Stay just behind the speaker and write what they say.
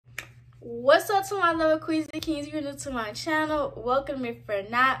What's up to my little queens and kings? If you're new to my channel, welcome. If you're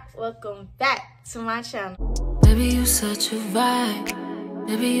not, welcome back to my channel. Baby, you such a vibe.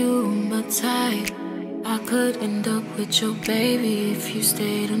 Baby, you my type. I could end up with your baby if you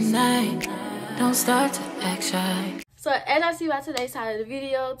stay tonight. Don't start to act shy. So as I see by today's title of the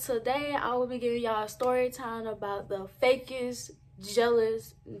video, today I will be giving y'all a story time about the fakest,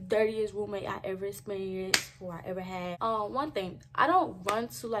 jealous, dirtiest roommate I ever experienced or I ever had. One thing, I don't run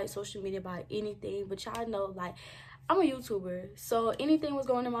to like social media about anything, but y'all know like I'm a YouTuber, so anything was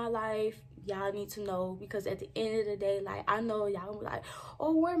going in my life, y'all need to know, because at the end of the day, like I know y'all gonna be like,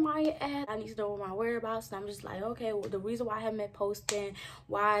 oh, where Maya at? I need to know where my whereabouts, and I'm just like, okay, well, the reason why I haven't been posting,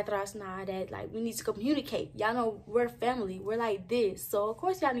 why that's not that, like we need to communicate. Y'all know we're family, we're like this, so of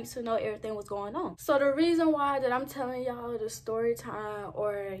course y'all need to know everything what's going on. So the reason why that I'm telling y'all the story time,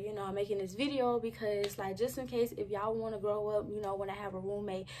 or you know, I'm making this video, because like just in case if y'all want to grow up, you know, when I have a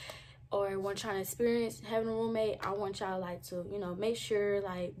roommate or when trying to experience having a roommate, I want y'all like to, you know, make sure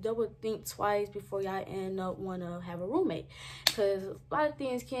like double think twice before y'all end up want to have a roommate, because a lot of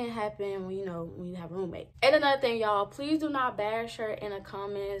things can happen when, you know, when you have a roommate. And another thing, y'all, please do not bash her in the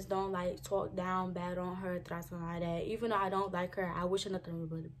comments. Don't like talk down bad on her, something like that. Even though I don't like her, I wish her nothing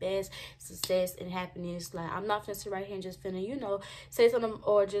but the best success and happiness. Like I'm not finna sit right here and just finna, you know, say something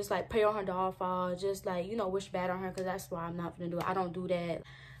or just like pray on her downfall, just like, you know, wish bad on her, because that's why I'm not finna do it. I don't do that.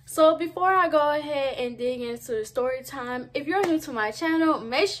 So before I go ahead and dig into the story time, if you're new to my channel,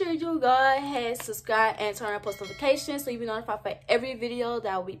 make sure you go ahead, subscribe, and turn on post notifications so you'll be notified for every video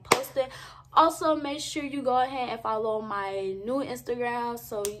that will be posted. Also, make sure you go ahead and follow my new Instagram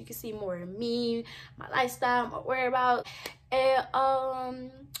so you can see more of me, my lifestyle, my whereabouts.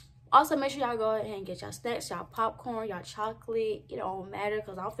 And also, make sure y'all go ahead and get y'all snacks, y'all popcorn, y'all chocolate. It don't matter,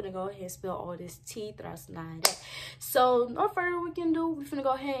 because I'm finna go ahead and spill all this tea throughout the night. So, no further we can do. We finna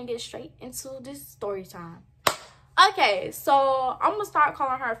go ahead and get straight into this story time. Okay, so I'm gonna start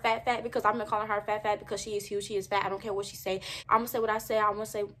calling her fat because I've been calling her fat because she is huge, she is fat. I don't care what she say. I'm gonna say what I say. I'm gonna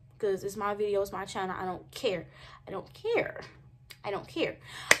say, because it's my video, it's my channel. I don't care. I don't care. I don't care.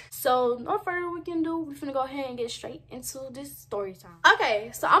 So no further we can do, we finna go ahead and get straight into this story time. Okay,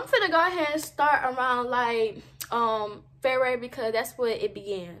 so I'm finna go ahead and start around like February, because that's where it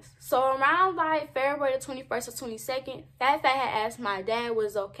begins. So around like February the 21st or 22nd, Fat had asked my dad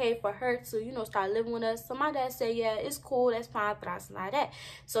was okay for her to, you know, start living with us. So my dad said, yeah, it's cool, that's fine, like that.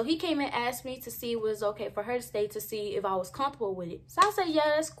 So he came and asked me to see if it was okay for her to stay, to see if I was comfortable with it. So I said, yeah,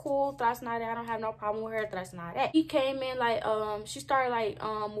 that's cool, like that. I don't have no problem with her, like that. He came in like she started like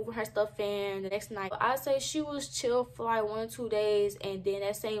moving her stuff in the next night. I say she was chill for like 1 or 2 days, and then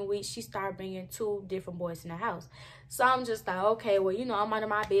that same week she started bringing 2 different boys in the house. So I'm just like, okay, well, you know, I'm out of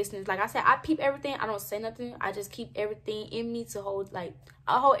my business. Like I said, I peep everything. I don't say nothing. I just keep everything in me to hold, like,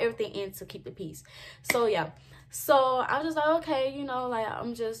 I hold everything in to keep the peace. So, yeah. So I was just like, okay, you know, like,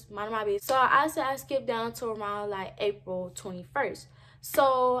 I'm just minding my business. So I said I skipped down to around, like, April 21st.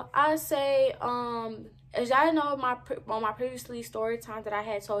 So I say, as y'all know, on my previously story time that I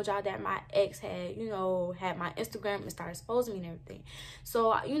had told y'all that my ex had, you know, had my Instagram and started exposing me and everything.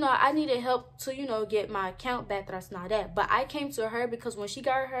 So, you know, I needed help to, you know, get my account back, that's not that. But I came to her because when she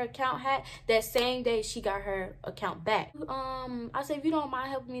got her account hacked, that same day she got her account back. I said, if you don't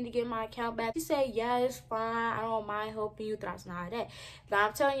mind helping me to get my account back, she said, yeah, it's fine. I don't mind helping you, that's not that. Now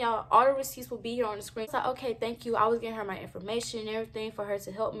I'm telling y'all, all the receipts will be here on the screen. So I said, okay, thank you. I was getting her my information and everything for her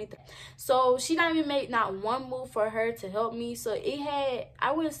to help me. So she not even made not one move for her to help me. So it had,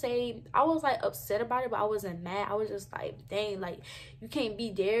 I wouldn't say I was like upset about it, but I wasn't mad. I was just like, dang, like you can't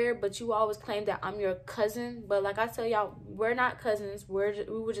be there, but you always claim that I'm your cousin. But like I tell y'all, we're not cousins, we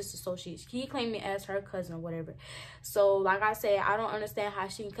were just associates. He claimed me as her cousin or whatever. So like I said, I don't understand how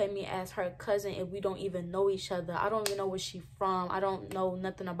she can claim me as her cousin if we don't even know each other. I don't even know where she's from. I don't know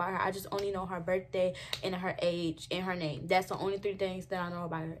nothing about her. I just only know her birthday and her age and her name. That's the only 3 things that I know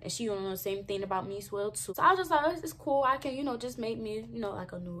about her, and she don't know the same thing about me as well too. So I was just like, oh, it's cool, I can, you know, just make me, you know,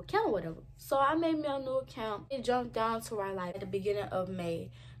 like a new account or whatever. So I made me a new account. It jumped down to right like at the beginning of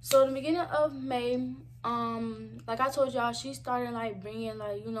May. So the beginning of May, like I told y'all, she started like bringing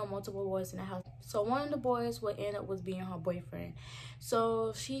like, you know, multiple boys in the house. So one of the boys would end up was being her boyfriend.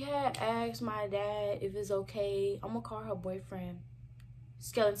 So she had asked my dad if it's okay, I'm gonna call her boyfriend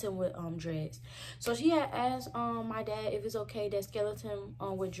Skeleton with dreads. So she had asked my dad if it's okay that Skeleton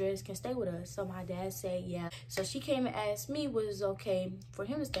with dreads can stay with us. So my dad said yeah. So she came and asked me was it okay for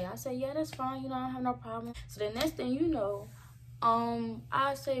him to stay. I said yeah, that's fine, you know, I don't have no problem. So the next thing you know,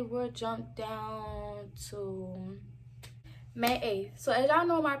 I say we'll jump down to May 8th. So as y'all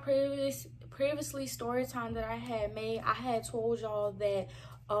know, my previously story time that I had made, I had told y'all that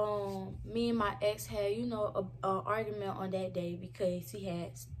me and my ex had, you know, a argument on that day because he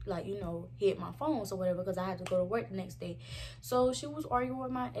had, like, you know, hit my phone or whatever because I had to go to work the next day. So she was arguing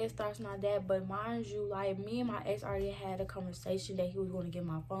with my ex, that's not that. But mind you, like, me and my ex already had a conversation that he was going to get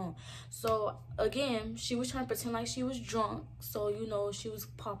my phone. So again, she was trying to pretend like she was drunk. So, you know, she was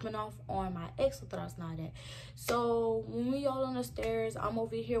popping off on my ex, that's not that. So when we all on the stairs, I'm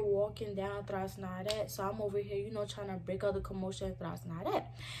over here walking down, that's not that. So I'm over here, you know, trying to break up the commotion, that's not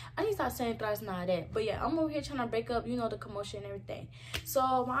that. I need to stop saying that's not that. But yeah, I'm over here trying to break up, you know, the commotion and everything.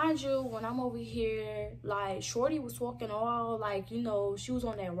 So mind you, when I'm over here, like, shorty was walking all, like, you know, she was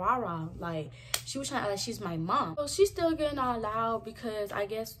on that rah-rah. Like, she was trying to act like she's my mom. So she's still getting all loud because I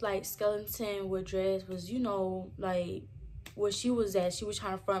guess, like, skeleton with dress was, you know, like, where she was at, she was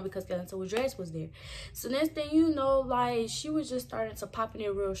trying to front because skeleton with dress was there. So next thing you know, like, she was just starting to pop in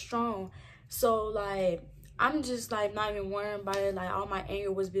it real strong. So, like, I'm just, like, not even worrying about it. Like, all my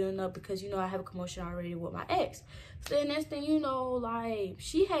anger was building up because, you know, I have a commotion already with my ex. So the next thing you know, like,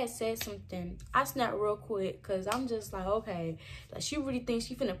 she had said something. I snapped real quick because I'm just like, okay, like, she really thinks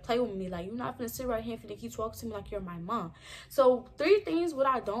she finna play with me. Like, you're not finna sit right here and finna keep talking to me like you're my mom. So 3 things what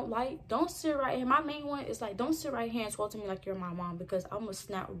I don't like: don't sit right here. My main one is, like, don't sit right here and talk to me like you're my mom, because I'm gonna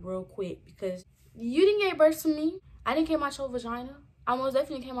snap real quick because you didn't get birth to me. I didn't came out your vagina. I most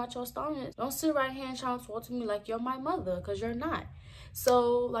definitely came out your stomach. Don't sit right here and try to talk to me like you're my mother, because you're not.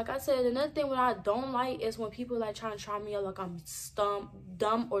 So, like I said, another thing what I don't like is when people, like, trying to try me out like I'm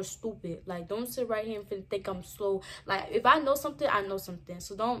dumb or stupid. Like, don't sit right here and think I'm slow. Like, if I know something, I know something.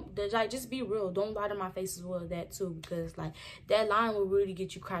 So don't, like, just be real. Don't lie to my face as well, that too, because, like, that line will really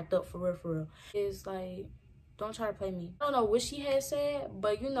get you cracked up for real. It's like, don't try to play me. I don't know what she had said,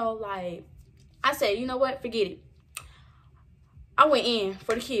 but, you know, like, I said, you know what, forget it. I went in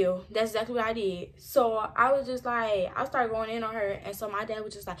for the kill. That's exactly what I did. So I was just like, I started going in on her. And so my dad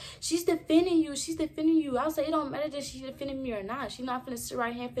was just like, she's defending you. She's defending you. I was like, it don't matter that she's defending me or not. She's not finna sit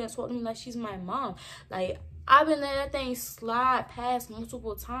right here and finna talk to me like she's my mom. Like, I've been letting that thing slide past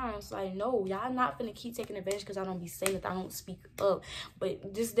multiple times. Like, no, y'all not finna keep taking advantage because I don't be saying that I don't speak up.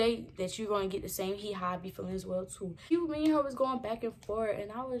 But this day that you're going to get the same heat, how I be feeling as well too. Me and her was going back and forth.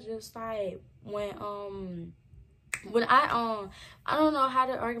 And I was just like, when I don't know how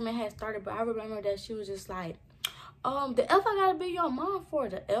the argument had started, but I remember that she was just like, the F I gotta be your mom for,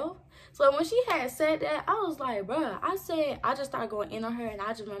 the F. So when she had said that, I was like, bruh, I just started going in on her, and I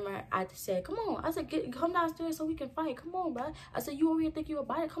just remember I said, come on. I said, come downstairs so we can fight. Come on, bruh. I said, you over here think you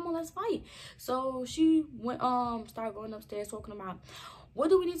about it? Come on, let's fight. So she went, started going upstairs talking about, what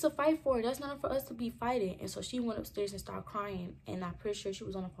do we need to fight for? That's not for us to be fighting. And so she went upstairs and started crying, and I'm pretty sure she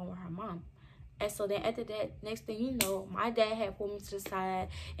was on the phone with her mom. And so then after that, next thing you know, my dad had pulled me to the side,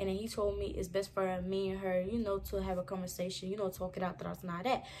 and then he told me it's best for me and her, you know, to have a conversation, you know, talk it out, that's not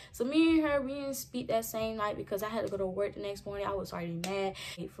that. So me and her, we didn't speak that same night because I had to go to work the next morning. I was already mad.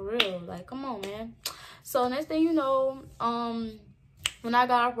 For real, like, come on, man. So next thing you know, when I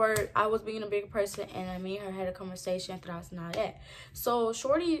got off work, I was being a bigger person, and me and her had a conversation, that's not that. So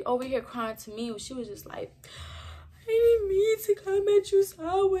shorty over here crying to me, she was just like, I didn't mean to come at you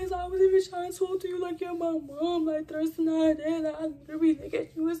sideways. I was even trying to talk to you like you're my mom. Like, there's not that. I literally look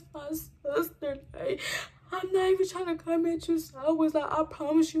at you as my sister. Like, I'm not even trying to come at you sideways. Like, I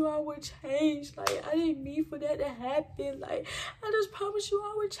promise you I would change. Like, I didn't mean for that to happen. Like, I just promise you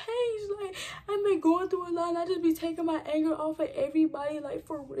I would change. Like, I've been going through a lot, and I just be taking my anger off of everybody. Like,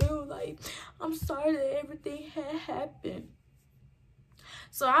 for real. Like, I'm sorry that everything had happened.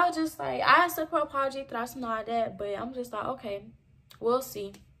 So I was just like, I accept her apology, that's not that, but I'm just like, okay, we'll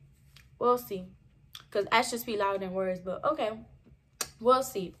see. We'll see. Because actions speak louder than words, but okay, we'll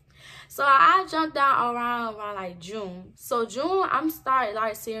see. So I jumped down around like June. So June, I'm starting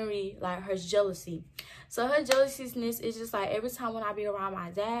like seeing like her jealousy. So her jealousyness is just like every time when I be around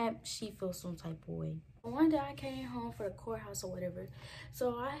my dad, she feels some type of way. One day I came home for the courthouse or whatever.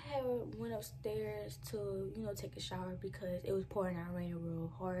 So I had went upstairs to, you know, take a shower because it was pouring out rain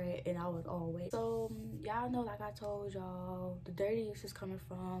real hard and I was all wet. So y'all know, like I told y'all, the dirtiest is coming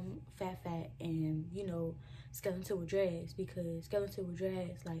from Fat and, you know, Skeleton with dreads, because Skeleton with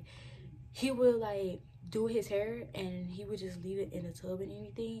dreads, like, he would like do his hair and he would just leave it in the tub and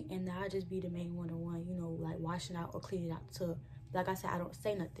anything, and I'd just be the main one, you know, like washing out or cleaning out the tub. Like I said, I don't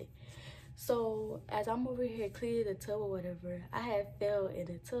say nothing. So as I'm over here cleaning the tub or whatever, I had fell in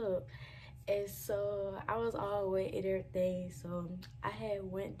the tub, and so I was all wet and everything. So I had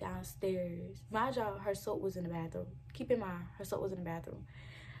went downstairs. My job, her soap was in the bathroom. Keep in mind, her soap was in the bathroom.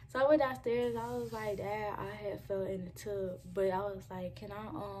 So I went downstairs. I was like, Dad, I had fell in the tub, but I was like, can I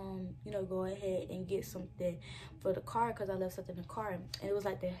you know, go ahead and get something for the car, because I left something in the car, and it was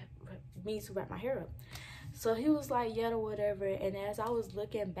like the me to wrap my hair up. So he was like, yeah, or whatever. And as I was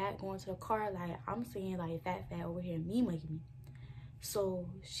looking back going to the car, like, I'm seeing like fat over here me making me. So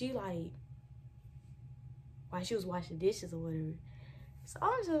she like, while she was washing dishes or whatever. So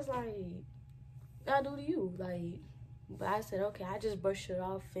I was just like, I do to you, like. But I said, okay, I just brushed it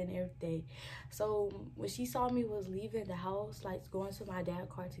off and everything. So when she saw me was leaving the house, like going to my dad's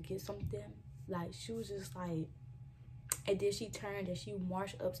car to get something, like she was just like, and then she turned and she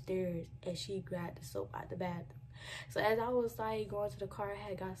marched upstairs and she grabbed the soap out the bathroom. So as I was like going to the car, I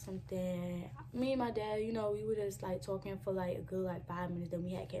had got something. Me and my dad, you know, we were just like talking for like a good like 5 minutes. Then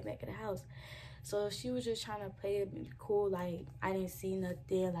we had came back to the house. So she was just trying to play it cool, like I didn't see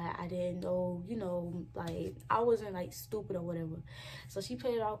nothing, like I didn't know, you know, like I wasn't like stupid or whatever. So she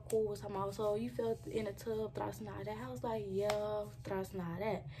played it all cool, was talking about, so you fell in the tub, thrust not that. I was like, yeah, thrust not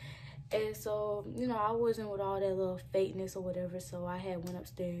that. And so, you know, I wasn't with all that little fakeness or whatever, so I had went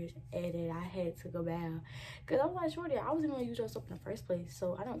upstairs and then I had to go back. Because I was like, shorty, I wasn't going to use your soap in the first place,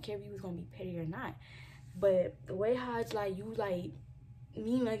 so I don't care if you was going to be petty or not. But the way how it's like, you like,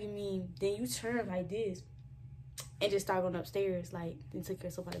 me making me, then you turn like this and just start going upstairs, like, and took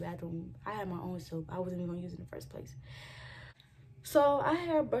your soap out of the bathroom. I had my own soap. I wasn't even going to use it in the first place. So I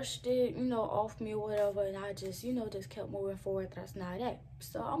had brushed it, you know, off me or whatever, and I just, you know, just kept moving forward. That's not that.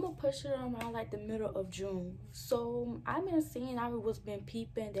 So I'm gonna push it around like the middle of June. So I've been seeing, I was been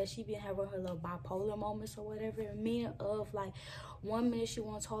peeping that she been having her little bipolar moments or whatever, meaning of like 1 minute she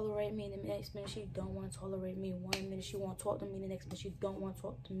won't tolerate me, and the next minute she don't want to tolerate me. 1 minute she won't talk to me, the next minute she don't want to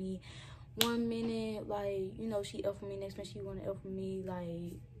talk to me. 1 minute, like, you know, she F for me, next minute she want to F for me.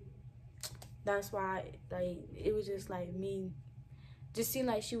 Like, that's why, like, it was just like me. Just seemed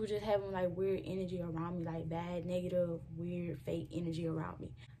like she was just having like weird energy around me, like bad, negative, weird, fake energy around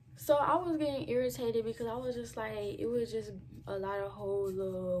me. So I was getting irritated because I was just like, it was just a lot of whole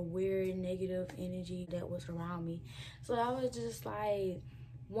little weird, negative energy that was around me. So I was just like,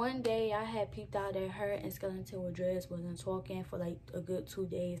 one day I had peeped out that her and Skeleton with Dreads wasn't talking for like a good 2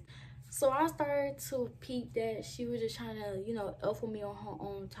 days. So I started to peep that she was just trying to, you know, F with me on her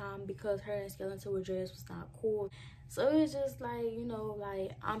own time because her and Skeleton with Dreads was not cool. So it's just like, you know,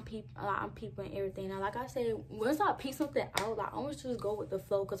 like I'm peeping everything. Now, like I said, once I peep something out, like I always just go with the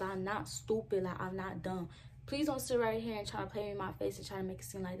flow because I'm not stupid, like I'm not dumb. Please don't sit right here and try to play me in my face and try to make it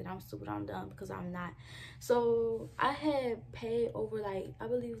seem like that I'm stupid, I'm dumb, because I'm not. So I had paid over like, I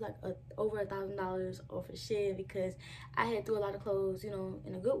believe like over $1,000 off of shit because I had threw a lot of clothes, you know,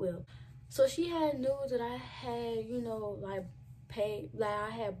 in a Goodwill. So she had knew that I had, you know, like paid, like I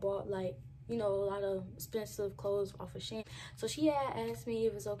had bought like, you know, a lot of expensive clothes off of Shein. So she had asked me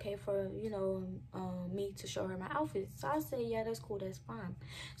if it's okay for, you know, me to show her my outfits. So I said, yeah, that's cool, that's fine.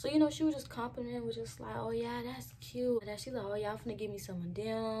 So, you know, she was just complimenting, was just like, oh yeah, that's cute. And she's like, oh yeah, I'm finna give me some of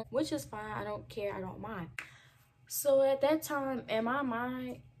them, which is fine. I don't care, I don't mind. So at that time, in my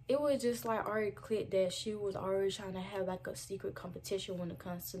mind, it was just like already clicked that she was already trying to have like a secret competition when it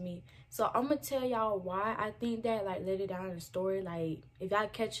comes to me. So I'm gonna tell y'all why I think that, like later down in the story. Like if y'all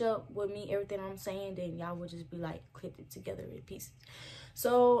catch up with me, everything I'm saying, then y'all would just be like clipped it together in pieces.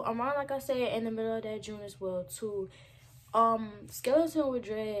 So around, like I said, in the middle of that June as well too, Skeleton with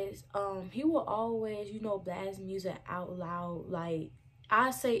Dreads, he will always, you know, blast music out loud. Like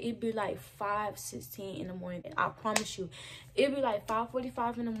I say it'd be like 5:16 in the morning. I promise you, it'd be like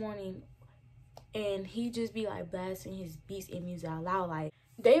 5:45 in the morning, and he just be like blasting his beats and music out loud. Like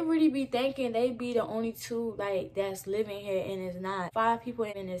they really be thinking they be the only two like that's living here, and it's not. 5 people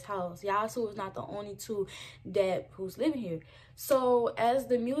in this house. Y'all two is not the only two that who's living here. So as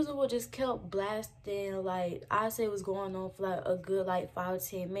the music will just kept blasting, like I say it was going on for like a good like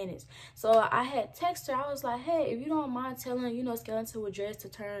 5-10 minutes. So I had texted her. I was like, hey, if you don't mind telling, you know, Skeleton with Dress to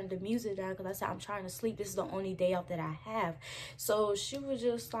turn the music down, because I said I'm trying to sleep. This is the only day off that I have. So she was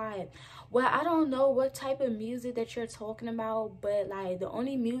just like, well, I don't know what type of music that you're talking about, but like the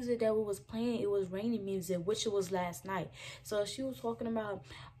only music that was playing, it was rainy music, which it was last night. So she was talking about,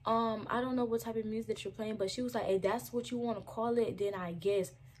 I don't know what type of music that you're playing, but she was like, if that's what you want to call it, then I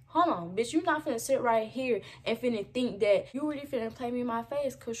guess. Hold on, bitch, you not finna sit right here and finna think that you really finna play me in my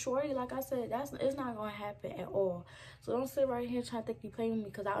face, cause shorty, like I said, it's not gonna happen at all. So don't sit right here trying to think you playing me,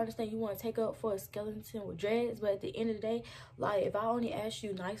 because I understand you want to take up for a Skeleton with Dreads, but at the end of the day, like if I only ask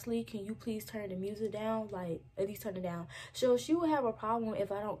you nicely, can you please turn the music down? Like at least turn it down. So she would have a problem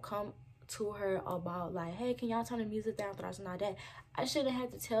if I don't come to her about like, hey, can y'all turn the music down for us and all that. I shouldn't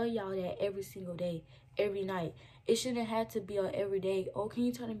have to tell y'all that every single day, every night. It shouldn't have to be on every day. Oh, can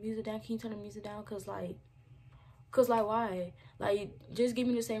you turn the music down? Can you turn the music down? Cause like why? Like, just give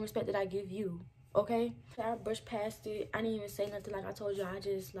me the same respect that I give you. Okay, I brushed past it. I didn't even say nothing. Like I told you, I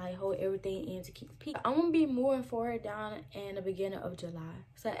just like hold everything in to keep the peace. I'm gonna be moving forward down in the beginning of July.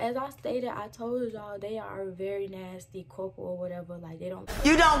 So as I stated, I told y'all they are a very nasty couple or whatever. Like they don't.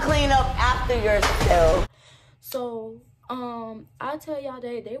 You don't clean up after yourself. So I'll tell y'all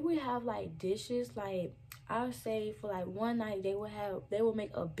that they would have like dishes. Like I'll say for like one night they will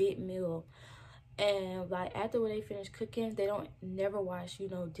make a big meal. And like after when they finish cooking, they don't never wash, you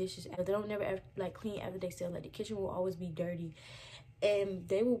know, dishes. They don't never like clean after they sell. Like the kitchen will always be dirty, and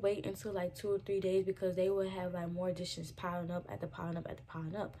they will wait until like 2 or 3 days because they will have like more dishes piling up after piling up after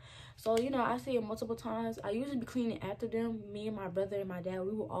piling up. So you know, I see it multiple times. I usually be cleaning after them. Me and my brother and my dad,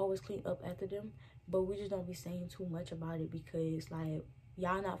 we will always clean up after them, but we just don't be saying too much about it because like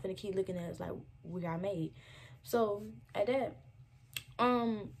y'all not finna keep looking at us like we got made. So at that,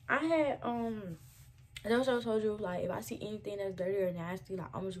 I had that's what I told you, like if I see anything that's dirty or nasty, like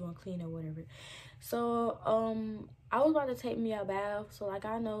I'm just gonna clean or whatever. So I was about to take me a bath, so like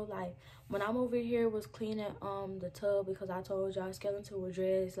I know like when I'm over here was cleaning the tub, because I told y'all Skeleton was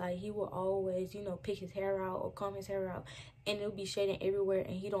dressed, like he will always, you know, pick his hair out or comb his hair out, and it'll be shading everywhere,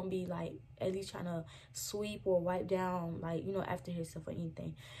 and he don't be like at least trying to sweep or wipe down, like, you know, after himself or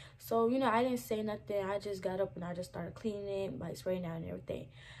anything. So you know, I didn't say nothing. I just got up and I just started cleaning, like spraying out and everything.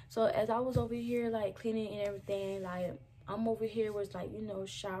 So as I was over here like cleaning and everything, like I'm over here was like, you know,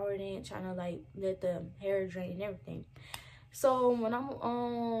 showering, trying to like let the hair drain and everything. So when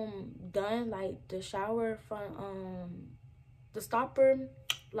I'm done, like the shower from the stopper,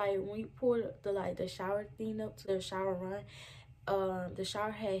 like when you pour the shower thing up to the shower run, the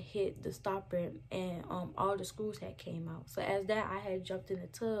shower had hit the stopper, and all the screws had came out. So as that, I had jumped in the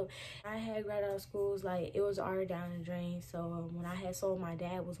tub. I had grabbed out of screws, like it was already down the drain. So when I had saw my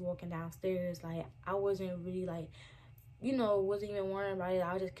dad was walking downstairs, like I wasn't really like, you know, wasn't even worrying about it.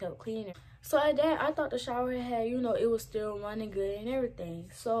 I just kept cleaning. So at that, I thought the shower had, you know, it was still running good and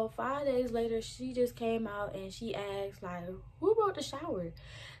everything. So 5 days later, she just came out and she asked like, who broke the shower?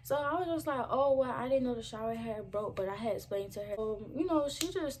 So I was just like, oh, well, I didn't know the shower had broke, but I had explained to her. You know,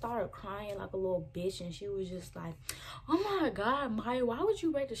 she just started crying like a little bitch, and she was just like, oh my God, Maya, why would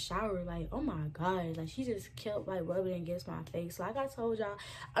you break the shower? Like, oh my God. Like, she just kept like rubbing against my face. Like I told y'all,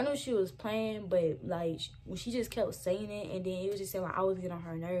 I know she was playing, but like when she just kept saying it, and then it was just saying like I was getting on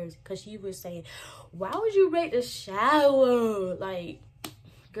her nerves, because she was saying, why would you break the shower? Like,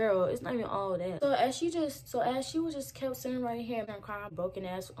 girl, it's not even all that. So as she was just kept sitting right here and crying, broken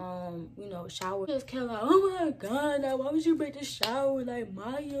ass you know, shower, just kept like, oh my God, like why would you break the shower? Like,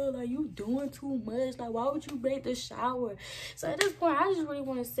 Maya, like you doing too much. Like, why would you break the shower? So at this point, I just really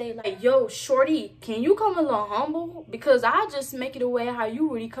want to say like, yo, shorty, can you come a little humble? Because I just make it aware how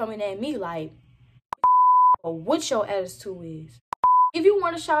you really coming at me like, what your attitude is. If you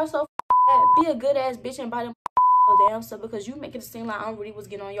want to shower so be a good ass bitch and buy them damn stuff, because you make it seem like I really was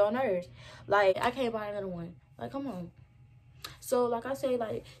getting on your nerves. Like, I can't buy another one. Like, come on. So like I say,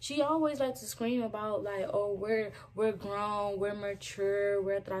 like she always likes to scream about like, oh, we're grown, we're mature,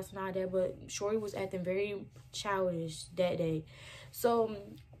 we're this and all that, but Shorty was acting very childish that day. So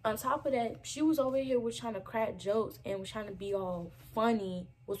on top of that, she was over here was trying to crack jokes and was trying to be all funny,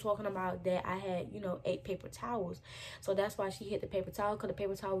 was talking about that I had, you know, 8 paper towels. So that's why she hit the paper towel, because the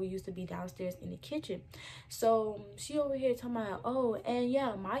paper towel used to be downstairs in the kitchen. So she over here talking about, oh, and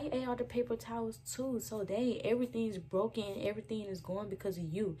yeah, Maya ate all the paper towels too. So dang, everything's broken, everything is going because of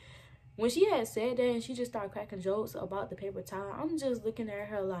you. When she had said that and she just started cracking jokes about the paper towel, I'm just looking at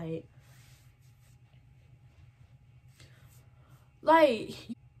her like,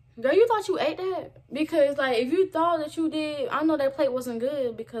 girl, you thought you ate that? Because like if you thought that you did, I know that plate wasn't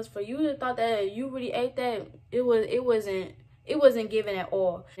good, because for you to thought that you really ate that, it wasn't given at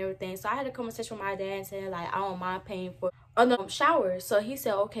all and everything. So I had a conversation with my dad and said like, I don't mind paying for another shower. So he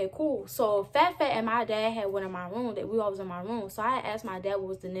said, okay, cool. So Fat and my dad had one in my room, that we always in my room. So I asked my dad what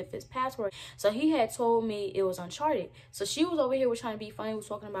was the Netflix password. So he had told me it was Uncharted. So she was over here was trying to be funny, was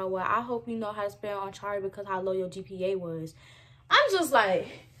talking about, well, I hope you know how to spell Uncharted because how low your GPA was. I'm just like,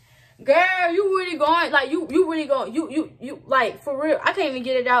 girl, you really going, like, you really going, you, like, for real, I can't even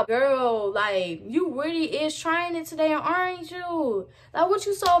get it out. Girl, like, you really is trying it today, aren't you? Like, what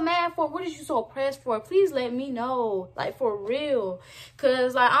you so mad for? What is you so pressed for? Please let me know, like, for real.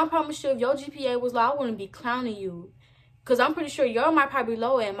 Because, like, I promise you, if your GPA was low, I wouldn't be clowning you. Because I'm pretty sure your might probably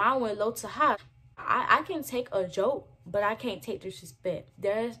low and mine went low to high. I can take a joke but I can't take disrespect.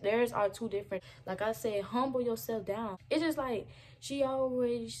 There's are two different. Like I said, humble yourself down. It's just like she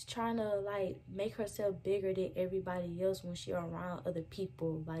always trying to like make herself bigger than everybody else when she around other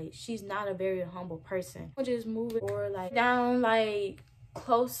people. Like she's not a very humble person. I'm just moving or like down like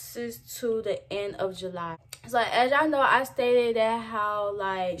closest to the end of July. So as y'all know, I stated that how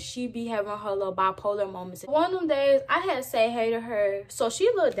like she be having her little bipolar moments. One of them days I had to say hey to her, so she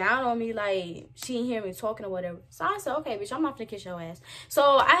looked down on me like she didn't hear me talking or whatever. So I said, okay bitch, I'm not finna kiss your ass. So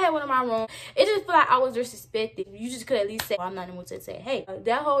I had one in my room. It just feel like I was disrespected. You just could at least say, well, I'm not in the mood to say hey.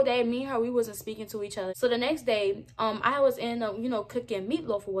 That whole day me and her, we wasn't speaking to each other. So the next day I was in you know, cooking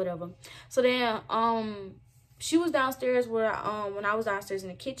meatloaf or whatever. So then she was downstairs where when I was downstairs in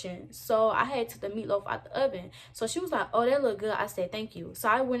the kitchen. So I had took the meatloaf out the oven. So she was like, oh, that look good. I said thank you. So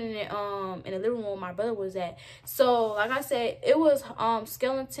I went in the living room where my brother was at. So like I said, it was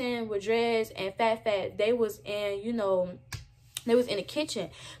Skeleton with Dreads and Fat. They was in, you know, they was in the kitchen.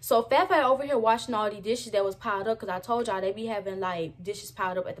 So Fat over here washing all these dishes that was piled up, because I told y'all they be having like dishes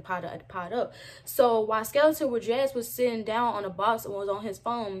piled up at the piled up. So while Skeleton with Dreads was sitting down on a box and was on his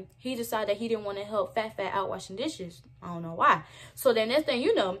phone, he decided that he didn't want to help Fat out washing dishes. I don't know why. So then next thing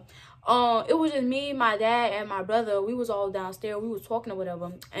you know, it was just me, my dad, and my brother. We was all downstairs. We was talking or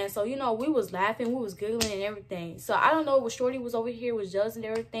whatever. And so, you know, we was laughing. We was giggling and everything. So, I don't know what Shorty was over here, was jealous and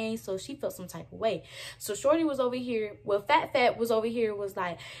everything. So, she felt some type of way. So, Shorty was over here. Well, Fat was over here, was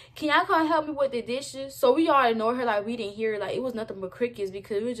like, can y'all come help me with the dishes? So, we all ignored her like we didn't hear her. Like, it was nothing but crickets,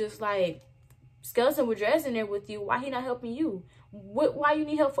 because it was just like, Skeleton was dressed in there with you. Why he not helping you? Why you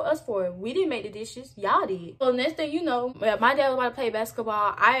need help for us for? We didn't make the dishes. Y'all did. So next thing you know, my dad was about to play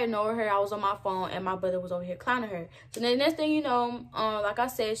basketball. I ignored her. I was on my phone, and my brother was over here clowning her. So then next thing you know, like I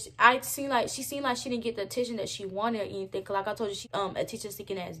said, she seemed like she didn't get the attention that she wanted or anything. Cause like I told you, she attention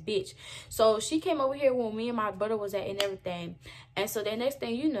seeking ass bitch. So she came over here when me and my brother was at and everything. And so then next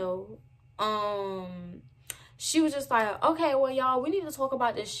thing you know, she was just like, okay, well, y'all, we need to talk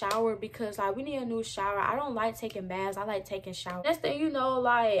about this shower, because like we need a new shower. I don't like taking baths. I like taking showers. Next thing you know,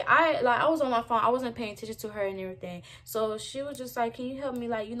 like I was on my phone. I wasn't paying attention to her and everything. So she was just like, can you help me,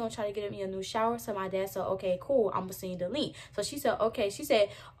 like, you know, try to get me a new shower? So my dad said, okay, cool, I'm gonna send you the link. So she said, okay. She said,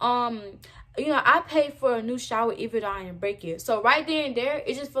 you know, I paid for a new shower even though I didn't break it. So right there and there,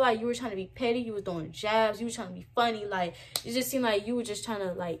 it just felt like you were trying to be petty. You was doing jabs. You was trying to be funny. Like, it just seemed like you were just trying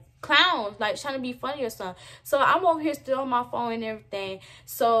to, like, clown, like, trying to be funny or something. So I'm over here still on my phone and everything.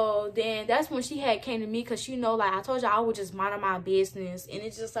 So then that's when she had came to me, because, you know, like, I told you I was just minding my business. And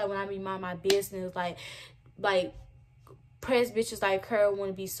it's just like when I be minding my business, like press bitches like her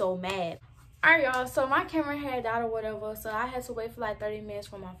want to be so mad. Alright, y'all, so my camera had died or whatever, so I had to wait for like 30 minutes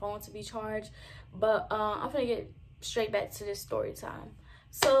for my phone to be charged. But I'm gonna get straight back to this story time.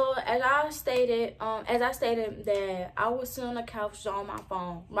 So as I stated that I was sitting on the couch on my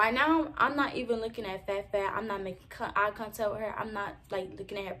phone. Right now, I'm not even looking at Fat. I'm not making eye contact with her. I'm not like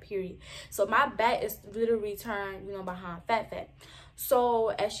looking at her, period. So my back is literally turned, you know, behind Fat. So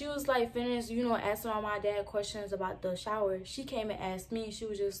as she was like finished, you know, asking all my dad questions about the shower, she came and asked me. She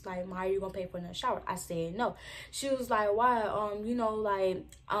was just like, "Ma, are you gonna pay for the shower?" I said no. She was like, "Why? You know, like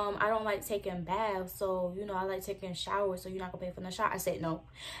I don't like taking baths, so you know, I like taking showers, so you're not gonna pay for the shower?" I said no.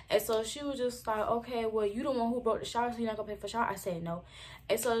 And so she was just like, "Okay, well, you the one who broke the shower, so you're not gonna pay for the shower?" I said no.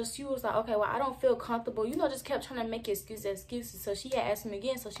 And so she was like, "Okay, well, I don't feel comfortable," you know, just kept trying to make excuses. So she had asked me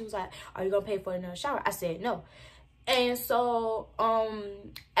again. So she was like, "Are you gonna pay for another shower?" I said no. And so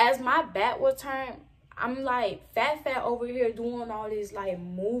as my back was turned, I'm like Fat over here doing all these like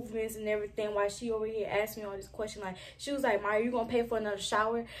movements and everything while she over here asking me all these questions. Like she was like, "Ma, are you gonna pay for another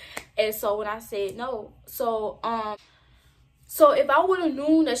shower?" And so when I said no, so if I would have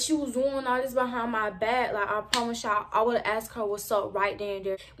known that she was doing all this behind my back, like I promise y'all, I would have asked her what's up right there and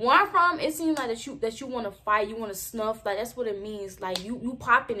there. Where I'm from, it seems like that you want to fight, you want to snuff, like that's what it means. Like you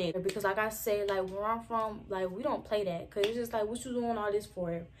popping it, because like I say, like where I'm from, like we don't play that, cause it's just like, what you doing all this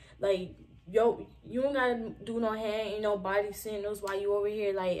for? Like yo, you don't gotta do no hand, ain't no body signals while you over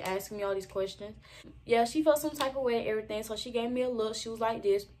here like asking me all these questions. Yeah, she felt some type of way and everything, so she gave me a look. She was like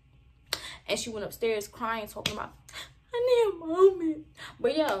this, and she went upstairs crying, talking about, "I need a moment."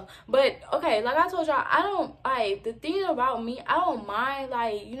 But yeah, but okay, like I told y'all, I don't like, the thing about me, I don't mind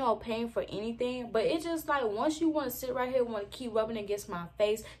like, you know, paying for anything, but it's just like once you want to sit right here, want to keep rubbing against my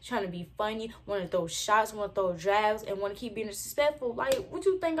face, trying to be funny, want to throw shots, want to throw jabs, and want to keep being disrespectful, like what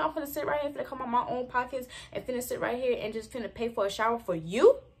you think I'm finna sit right here, finna come out my own pockets and finna sit right here and just finna pay for a shower for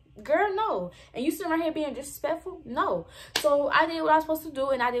you? Girl, no. And you sitting right here being disrespectful? No. So I did what I was supposed to do,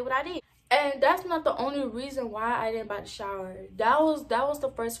 and I did what I did. And that's not the only reason why I didn't buy the shower. That was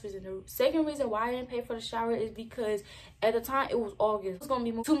the first reason. The second reason why I didn't pay for the shower is because at the time it was August. It was gonna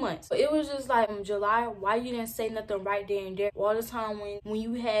be 2 months. But it was just like July. Why you didn't say nothing right there and there? All the time when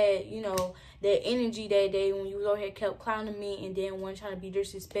you had, you know, that energy that day, when you was over here kept clowning me and then one trying to be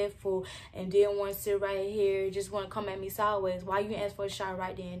disrespectful and then one sit right here just want to come at me sideways. Why you ask for the shower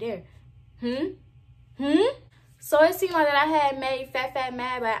right there and there? So it seemed like that I had made Fat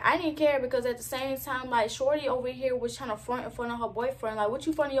mad, but I didn't care because at the same time, like, Shorty over here was trying to front in front of her boyfriend. Like, what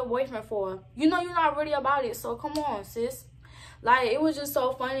you fronting your boyfriend for? You know you're not really about it, so come on, sis. Like, it was just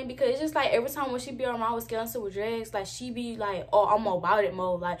so funny because it's just like every time when she be around with Skeleton with dreads, like, she be like, oh, I'm about it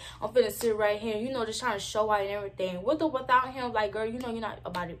mode. Like, I'm finna sit right here, you know, just trying to show out and everything. With or without him, like, girl, you know you're not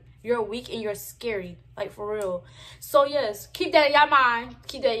about it. You're weak and you're scary, like, for real. So, yes, keep that in your mind.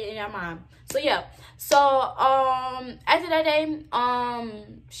 Keep that in your mind. So, yeah. So, after that day,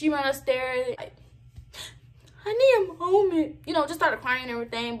 she ran upstairs. Like, I need a moment. You know, just started crying and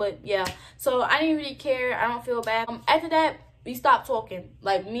everything. But, yeah. So, I didn't really care. I don't feel bad. After that, we stopped talking.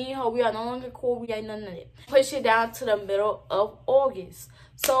 Like, me and her, we are no longer cool. We ain't none of it. Push it down to the middle of August.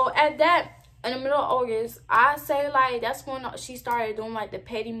 So, at that, in the middle of August, I say, like, that's when she started doing, like, the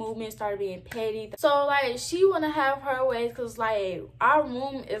petty movement, started being petty. So, like, she want to have her ways because, like, our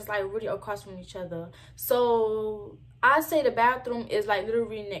room is, like, really across from each other. So, I say the bathroom is, like,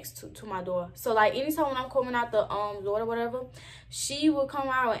 literally next to my door. So, like, anytime when I'm coming out the door or whatever, she would come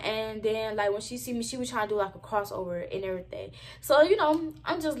out and then, like, when she see me, she would try to do, like, a crossover and everything. So, you know,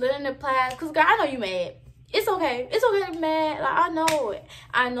 I'm just letting it pass because, girl, I know you mad. It's okay. It's okay to be mad. Like,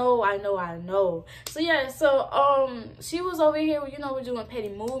 I know. So, yeah. So, she was over here, you know, we're doing petty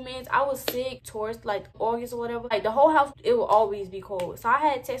movements. I was sick towards, like, August or whatever. Like, the whole house, it will always be cold. So, I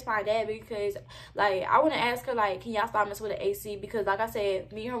had to text my dad because, like, I want to ask her, like, can y'all stop messing with the AC? Because, like I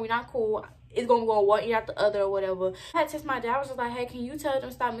said, me and her, we're not cool. It's gonna go one ear after the other or whatever. I had to text my dad. I was just like, hey, can you tell them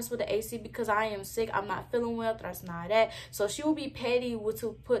stop messing with the AC because I am sick. I'm not feeling well. That's not that. So, she would be petty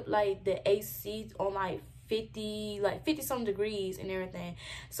to put, like, the AC on, like, 50 something degrees and everything.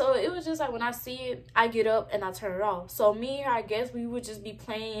 So it was just like when I see it, I get up and I turn it off. So me and her, I guess we would just be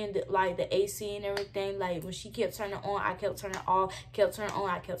playing like the AC and everything. Like when she kept turning it on, I kept turning it off, kept turning it on,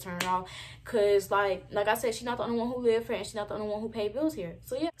 I kept turning it off. Cause like I said, she's not the only one who live here and she's not the only one who pay bills here.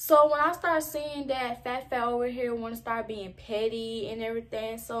 So yeah. So when I start seeing that fat over here want to start being petty and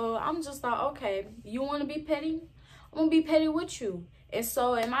everything, so I'm just like, okay, you want to be petty? I'm gonna be petty with you. And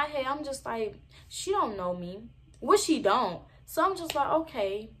so in my head, I'm just like, she don't know me. Well, she don't. So I'm just like,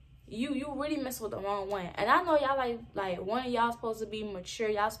 okay, you really mess with the wrong one. And I know y'all like one of y'all supposed to be mature,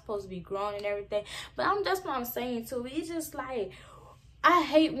 y'all supposed to be grown and everything. But that's what I'm saying too. It's just like, I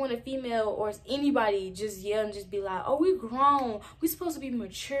hate when a female or anybody just yell and just be like, oh, we grown, we supposed to be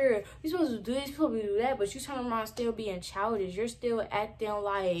mature, we supposed to do this, we supposed to do that, but you turn around still being childish. You're still acting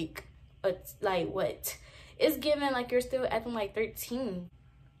like what? It's giving like you're still acting like 13.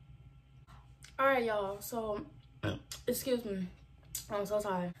 Alright, y'all, so excuse me, I'm so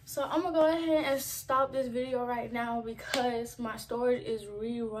sorry. So I'm gonna go ahead and stop this video right now because my storage is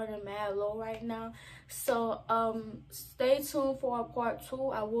really running mad low right now. So stay tuned for a part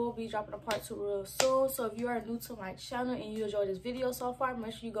 2. I will be dropping a part 2 real soon. So if you are new to my channel and you enjoyed this video so far,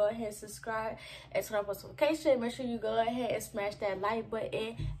 make sure you go ahead and subscribe and turn on post notifications. Make sure you go ahead and smash that like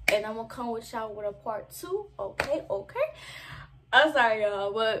button, and I'm gonna come with y'all with a part 2. Okay. I'm sorry,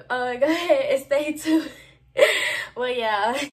 y'all, but go ahead and stay tuned. But yeah.